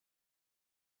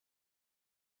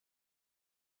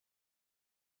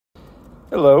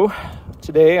Hello,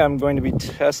 today I'm going to be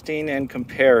testing and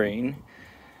comparing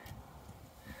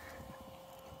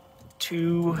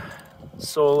two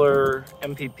solar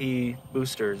MPP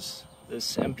boosters.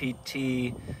 This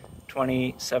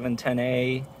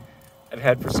MPT-7210A I've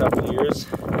had for several years.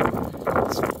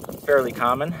 It's fairly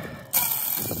common.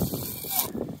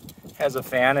 Has a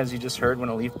fan, as you just heard when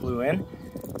a leaf blew in.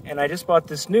 And I just bought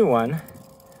this new one,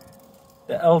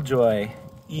 the elejoy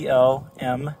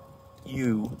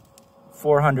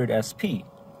EL-MU400SP.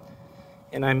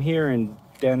 And I'm here in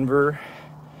Denver,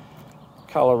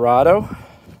 Colorado.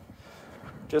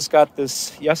 Just got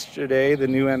this yesterday, the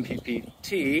new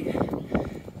MPPT,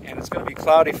 and it's going to be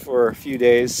cloudy for a few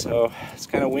days, so it's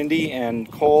kind of windy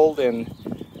and cold and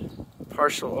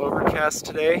partial overcast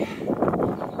today.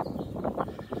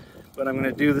 But I'm going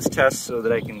to do this test so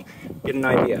that I can get an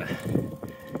idea.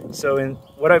 So in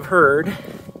what I've heard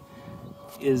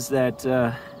is that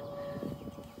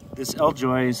this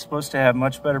elejoy is supposed to have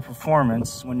much better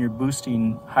performance when you're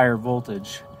boosting higher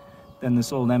voltage than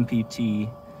this old MPT.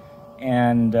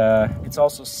 And it's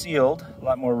also sealed, a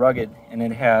lot more rugged, and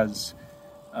it has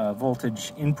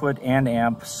voltage input and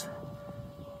amps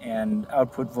and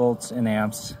output volts and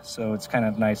amps, so it's kind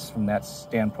of nice from that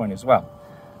standpoint as well.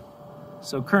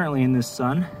 So currently in this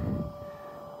sun,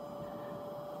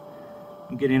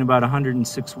 I'm getting about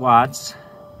 106 watts,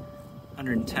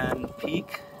 110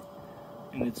 peak,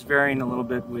 and it's varying a little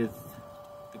bit with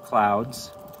the clouds.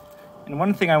 And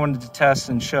one thing I wanted to test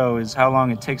and show is how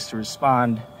long it takes to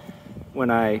respond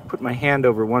when I put my hand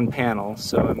over one panel.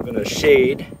 So I'm going to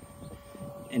shade,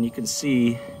 and you can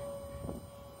see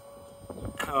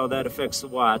how that affects the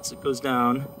watts. It goes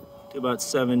down to about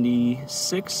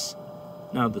 76.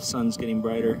 Now the sun's getting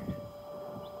brighter.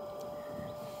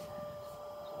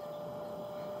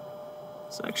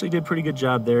 So I actually did a pretty good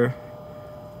job there,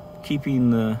 keeping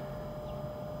the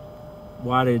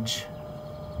wattage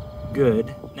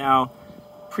good. Now,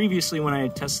 previously when I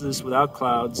tested this without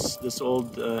clouds, this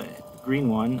old green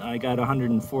one, I got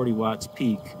 140 watts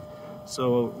peak.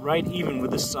 So right even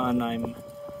with the sun, I'm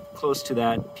close to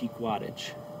that peak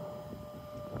wattage.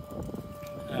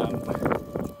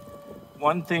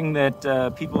 One thing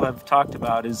that people have talked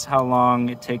about is how long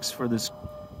it takes for this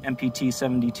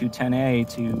MPT-7210A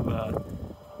to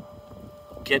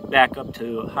get back up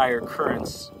to higher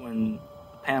currents when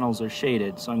panels are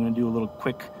shaded. So I'm going to do a little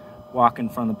quick walk in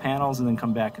front of the panels and then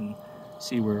come back and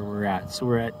see where we're at. So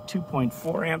we're at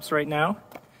 2.4 amps right now.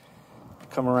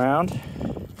 Come around,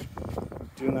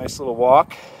 do a nice little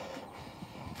walk,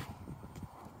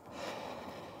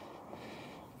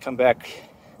 come back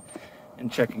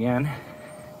and check again.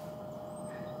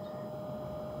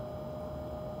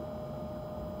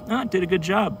 It did a good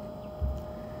job.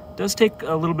 It does take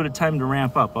a little bit of time to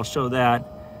ramp up. I'll show that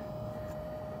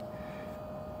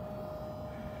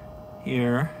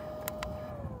here.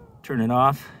 Turn it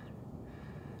off.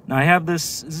 Now I have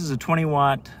this is a 20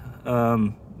 watt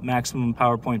maximum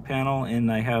power point panel, and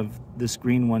I have this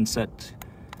green one set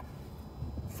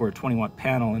for a 20 watt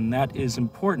panel, and that is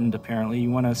important apparently. You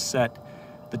want to set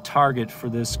the target for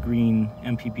this green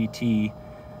MPPT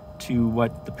to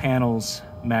what the panel's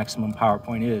maximum power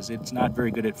point is. It's not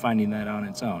very good at finding that on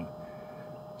its own.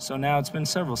 So now it's been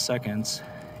several seconds,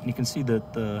 and you can see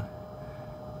that the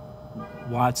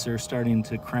watts are starting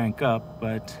to crank up,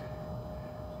 but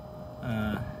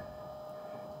it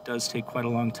does take quite a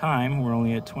long time. We're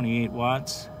only at 28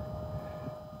 watts.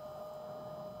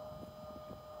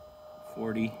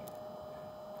 40.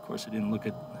 Of course, I didn't look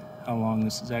at how long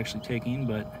this is actually taking,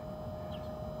 but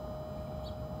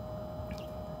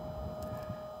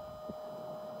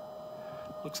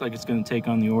looks like it's going to take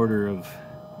on the order of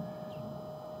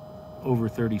over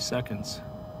 30 seconds.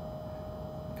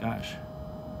 Gosh.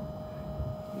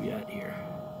 What are we at here?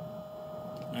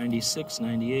 96,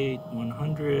 98,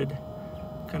 100.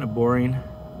 Kind of boring.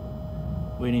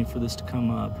 Waiting for this to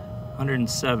come up.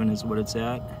 107 is what it's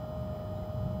at.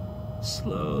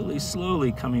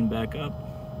 Slowly coming back up.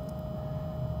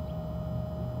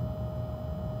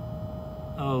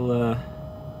 I'll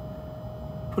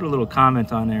put a little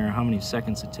comment on there how many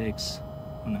seconds it takes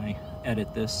when I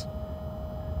edit this.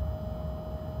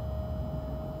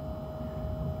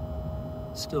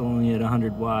 Still only at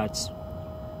 100 watts.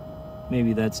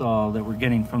 Maybe that's all that we're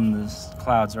getting from the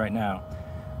clouds right now.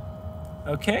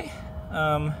 Okay,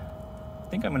 I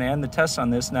think I'm going to end the test on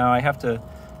this now. I have to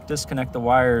disconnect the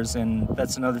wires, and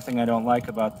that's another thing I don't like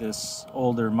about this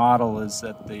older model, is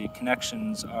that the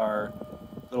connections are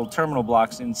little terminal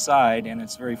blocks inside, and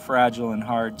it's very fragile and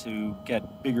hard to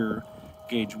get bigger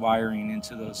gauge wiring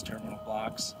into those terminal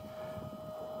blocks.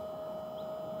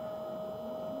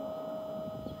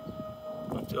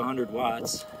 But to 100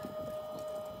 watts.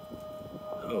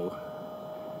 Oh,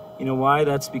 you know why?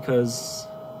 That's because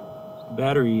the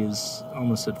battery is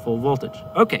almost at full voltage.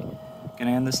 Okay,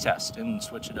 gonna end this test and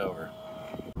switch it over.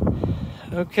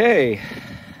 Okay,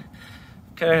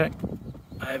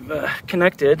 I've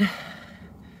connected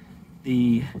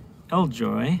the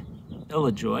elejoy,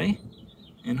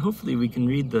 and hopefully we can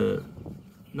read the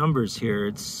numbers here.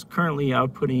 It's currently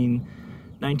outputting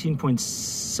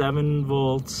 19.7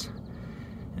 volts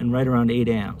and right around 8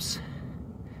 amps.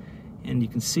 And you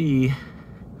can see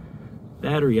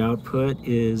battery output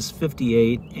is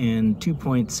 58 and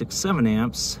 2.67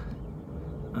 amps,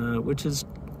 which is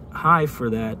high for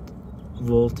that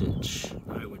voltage,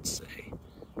 I would say,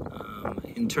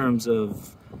 in terms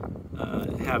of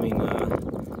having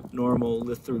a normal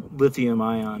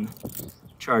lithium-ion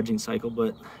charging cycle.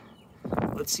 But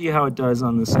let's see how it does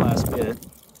on this last bit.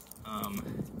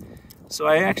 So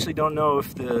I actually don't know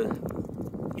if the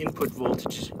input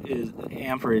voltage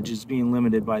amperage is being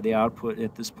limited by the output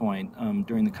at this point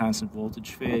during the constant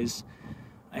voltage phase.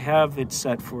 I have it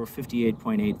set for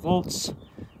 58.8 volts,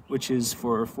 which is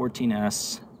for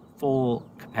 14S full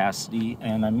capacity,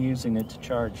 and I'm using it to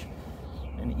charge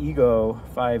an Ego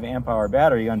 5 amp hour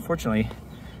battery. Unfortunately,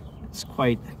 it's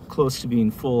quite close to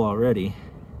being full already.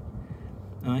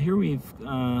 Here we've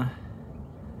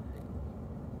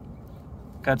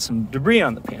got some debris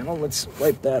on the panel. Let's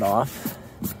wipe that off.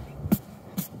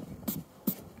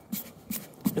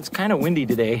 It's kind of windy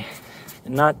today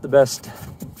and not the best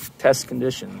test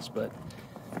conditions, but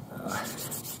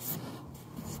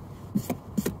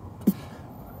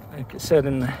like I said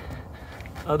in the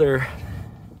other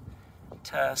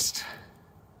test,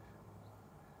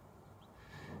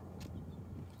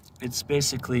 it's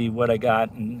basically what I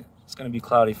got, and it's going to be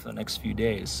cloudy for the next few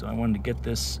days, so I wanted to get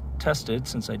this tested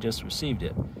since I just received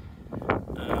it.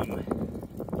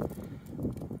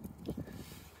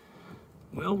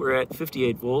 Well, we're at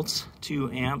 58 volts,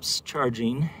 2 amps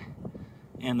charging,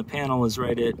 and the panel is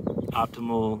right at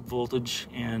optimal voltage,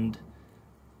 and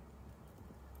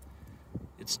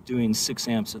it's doing 6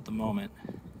 amps at the moment.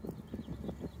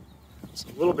 It's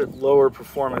a little bit lower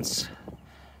performance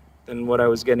than what I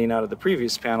was getting out of the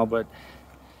previous panel, but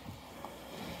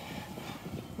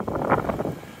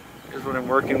here's what I'm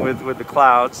working with the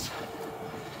clouds.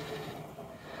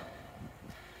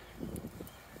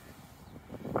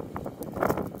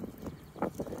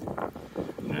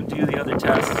 I'm going to do the other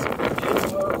tests.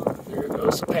 Whoa, there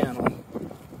goes the panel.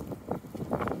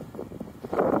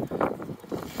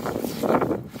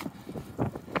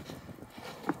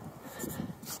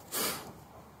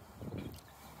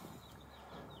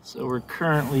 So we're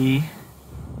currently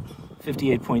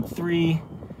 58.3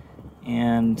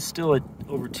 and still at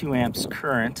over 2 amps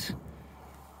current.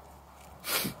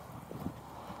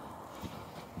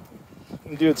 I'm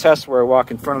going to do a test where I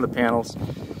walk in front of the panels.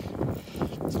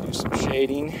 Let's do some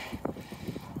shading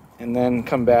and then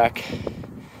come back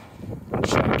and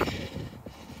check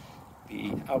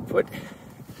the output.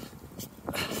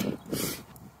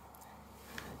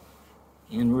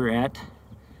 And we're at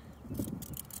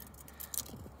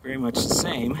very much the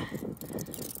same.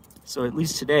 So at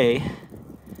least today,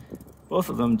 both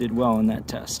of them did well in that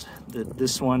test.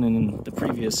 This one and the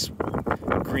previous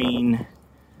green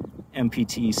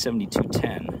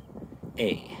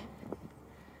MPT-7210A.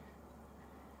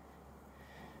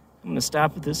 I'm going to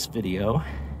stop this video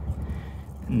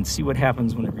and see what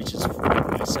happens when it reaches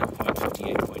my set point,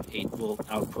 58.8 volt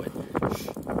output.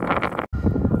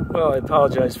 Well, I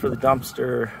apologize for the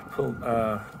dumper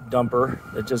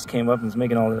that just came up and is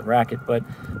making all that racket, but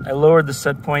I lowered the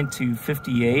set point to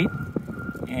 58,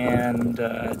 and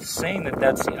it's saying that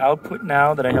that's the output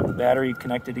now that I have the battery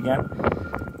connected again.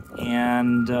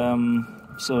 And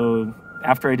so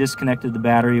after I disconnected the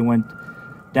battery, it went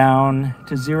down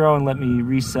to 0 and let me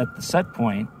reset the set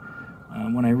point.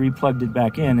 When I replugged it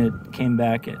back in, it came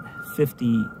back at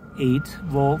 58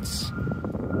 volts.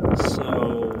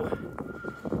 So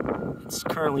it's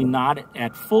currently not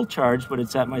at full charge, but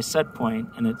it's at my set point,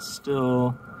 and it's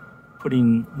still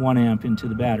putting 1 amp into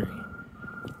the battery.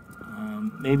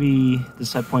 Maybe the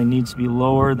set point needs to be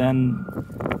lower than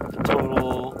the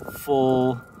total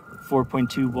full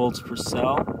 4.2 volts per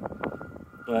cell,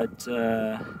 but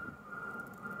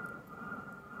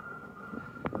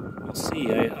we'll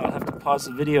see. I'll have to pause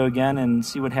the video again and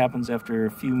see what happens after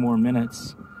a few more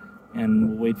minutes, and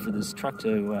we'll wait for this truck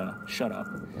to shut up.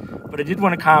 But I did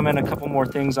want to comment a couple more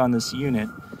things on this unit.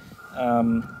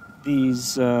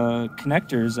 These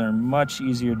connectors are much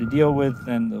easier to deal with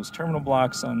than those terminal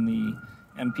blocks on the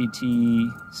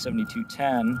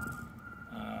MPT-7210,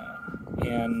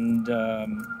 and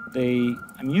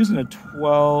I'm using a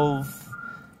 12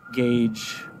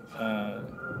 gauge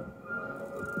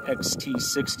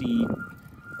XT60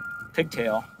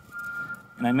 pigtail,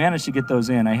 and I managed to get those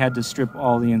in. I had to strip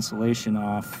all the insulation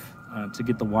off to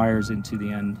get the wires into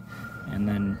the end and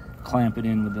then clamp it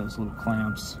in with those little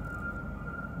clamps.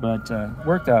 But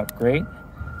worked out great.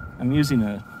 I'm using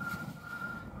a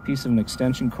piece of an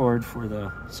extension cord for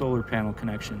the solar panel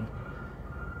connection.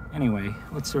 Anyway,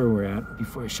 let's see where we're at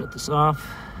before I shut this off.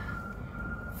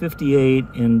 58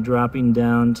 and dropping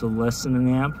down to less than an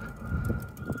amp.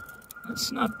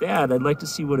 That's not bad. I'd like to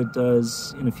see what it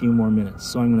does in a few more minutes.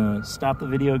 So I'm gonna stop the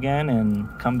video again and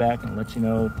come back and let you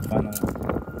know what the final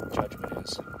judgment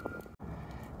is.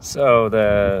 So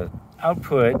the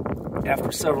output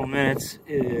after several minutes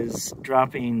is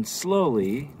dropping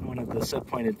slowly when at the set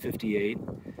point at 58,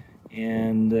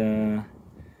 and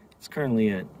it's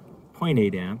currently at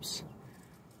 0.8 amps.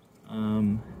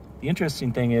 The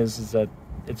interesting thing is that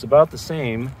it's about the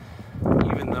same,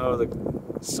 even though the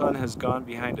sun has gone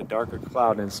behind a darker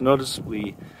cloud, and it's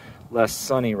noticeably less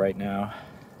sunny right now.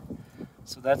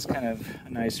 So that's kind of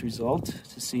a nice result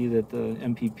to see that the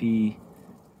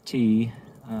MPPT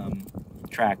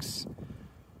tracks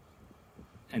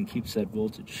and keeps that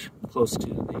voltage close to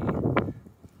the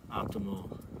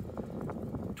optimal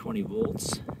 20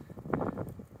 volts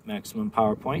maximum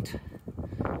power point.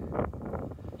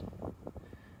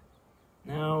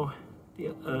 Now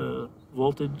the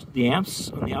voltage, the amps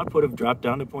on the output have dropped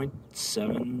down to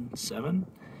 0.77,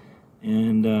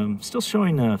 and still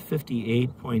showing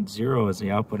 58.0 as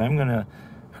the output. I'm gonna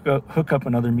hook up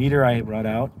another meter I brought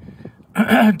out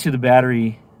to the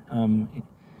battery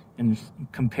and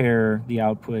compare the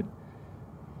output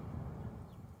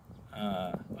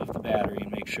of the battery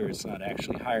and make sure it's not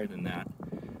actually higher than that.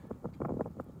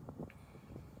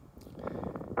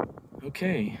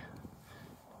 Okay.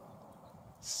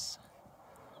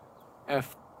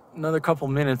 After another couple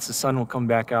minutes, the sun will come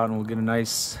back out and we'll get a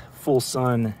nice full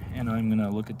sun, and I'm gonna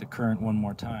look at the current one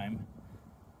more time,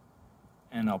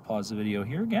 and I'll pause the video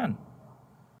here again.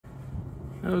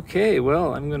 Okay,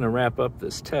 well, I'm gonna wrap up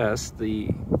this test. The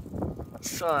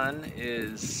sun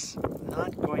is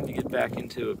not going to get back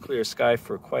into a clear sky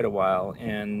for quite a while,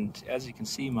 and as you can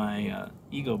see, my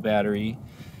Ego battery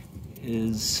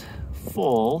is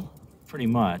full pretty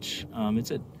much.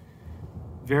 It's at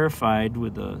verified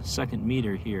with the second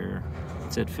meter here.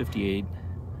 It's at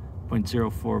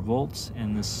 58.04 volts,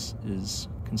 and this is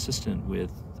consistent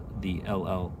with the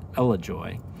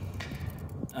elejoy.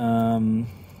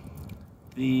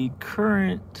 The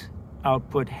current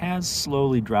output has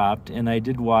slowly dropped, and I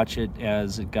did watch it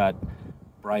as it got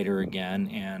brighter again,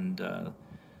 and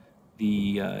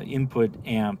the input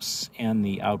amps and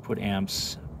the output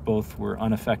amps both were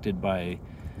unaffected by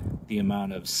the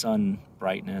amount of sun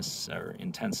brightness or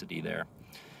intensity there.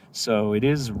 So it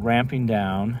is ramping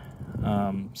down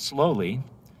slowly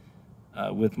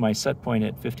with my set point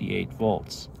at 58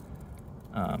 volts.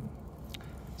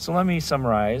 So let me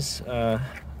summarize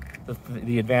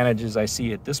the advantages I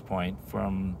see at this point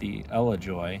from the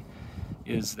elejoy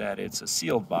is that it's a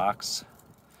sealed box,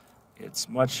 it's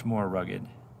much more rugged,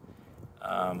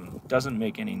 doesn't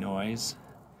make any noise.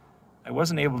 I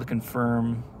wasn't able to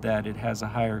confirm that it has a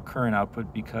higher current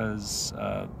output because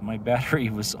my battery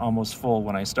was almost full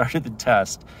when I started the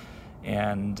test,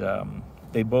 and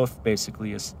they both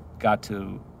basically got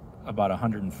to about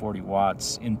 140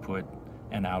 watts input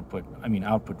and output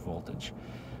voltage.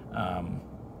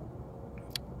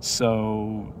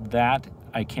 So that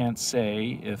I can't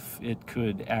say if it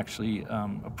could actually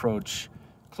approach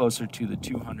closer to the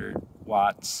 200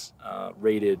 watts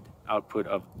rated output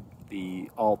of the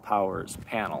All Powers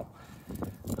panel.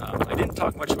 I didn't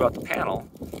talk much about the panel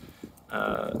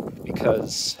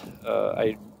because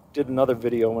I did another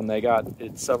video when they got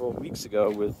it several weeks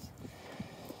ago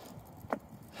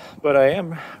but I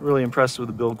am really impressed with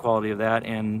the build quality of that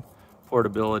and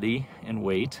portability and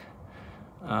weight.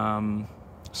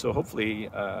 So hopefully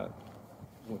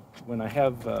when I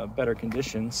have better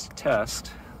conditions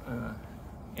test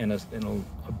and a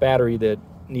battery that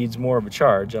needs more of a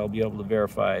charge, I'll be able to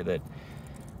verify that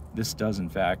this does in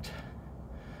fact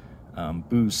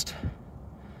boost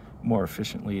more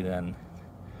efficiently than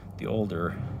the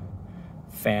older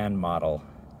fan model.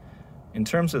 In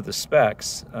terms of the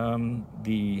specs,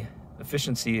 the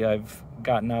efficiency I've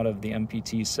gotten out of the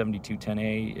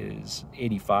MPT-7210A is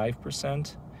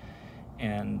 85%,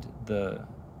 and the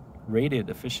rated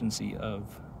efficiency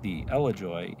of the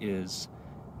elejoy is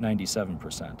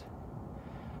 97%.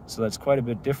 So that's quite a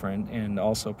bit different, and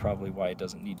also probably why it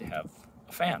doesn't need to have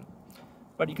a fan.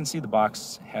 But you can see the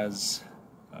box has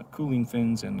cooling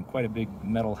fins and quite a big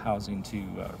metal housing to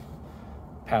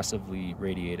passively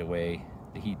radiate away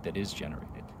the heat that is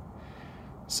generated.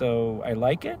 So I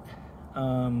like it,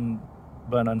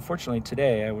 but unfortunately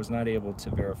today I was not able to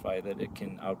verify that it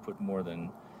can output more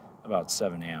than about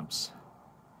 7 amps.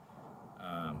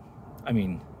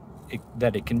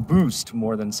 That it can boost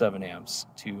more than 7 amps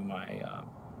to my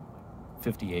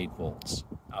 58 volts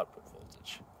output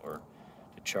voltage, or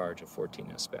to charge a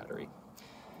 14S battery.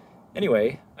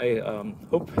 Anyway, I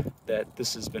hope that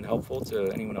this has been helpful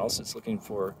to anyone else that's looking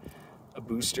for a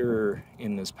booster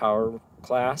in this power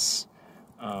class.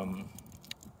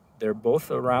 They're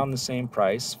both around the same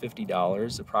price,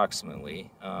 $50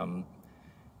 approximately.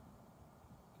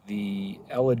 The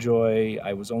elejoy,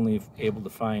 I was only able to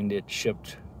find it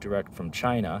shipped direct from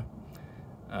China.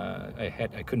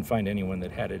 I couldn't find anyone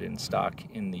that had it in stock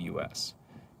in the US.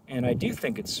 And I do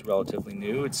think it's relatively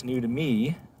new. It's new to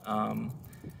me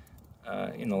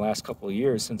in the last couple of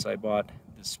years since I bought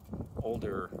this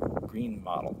older green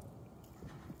model.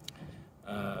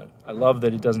 I love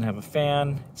that it doesn't have a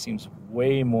fan. It seems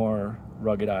way more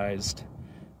ruggedized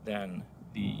than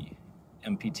the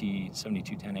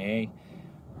MPT-7210A.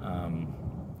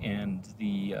 And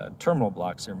the terminal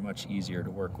blocks are much easier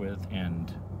to work with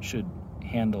and should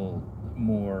handle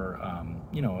more,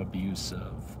 abuse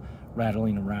of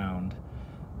rattling around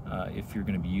if you're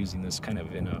going to be using this kind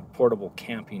of in a portable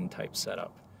camping type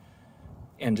setup.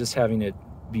 And just having it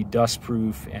be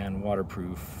dust-proof and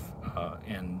waterproof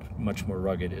and much more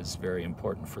rugged is very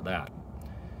important for that.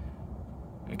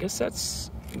 I guess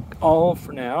that's all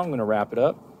for now. I'm going to wrap it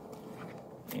up.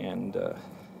 And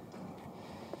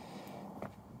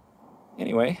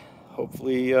anyway,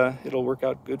 hopefully it'll work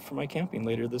out good for my camping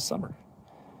later this summer.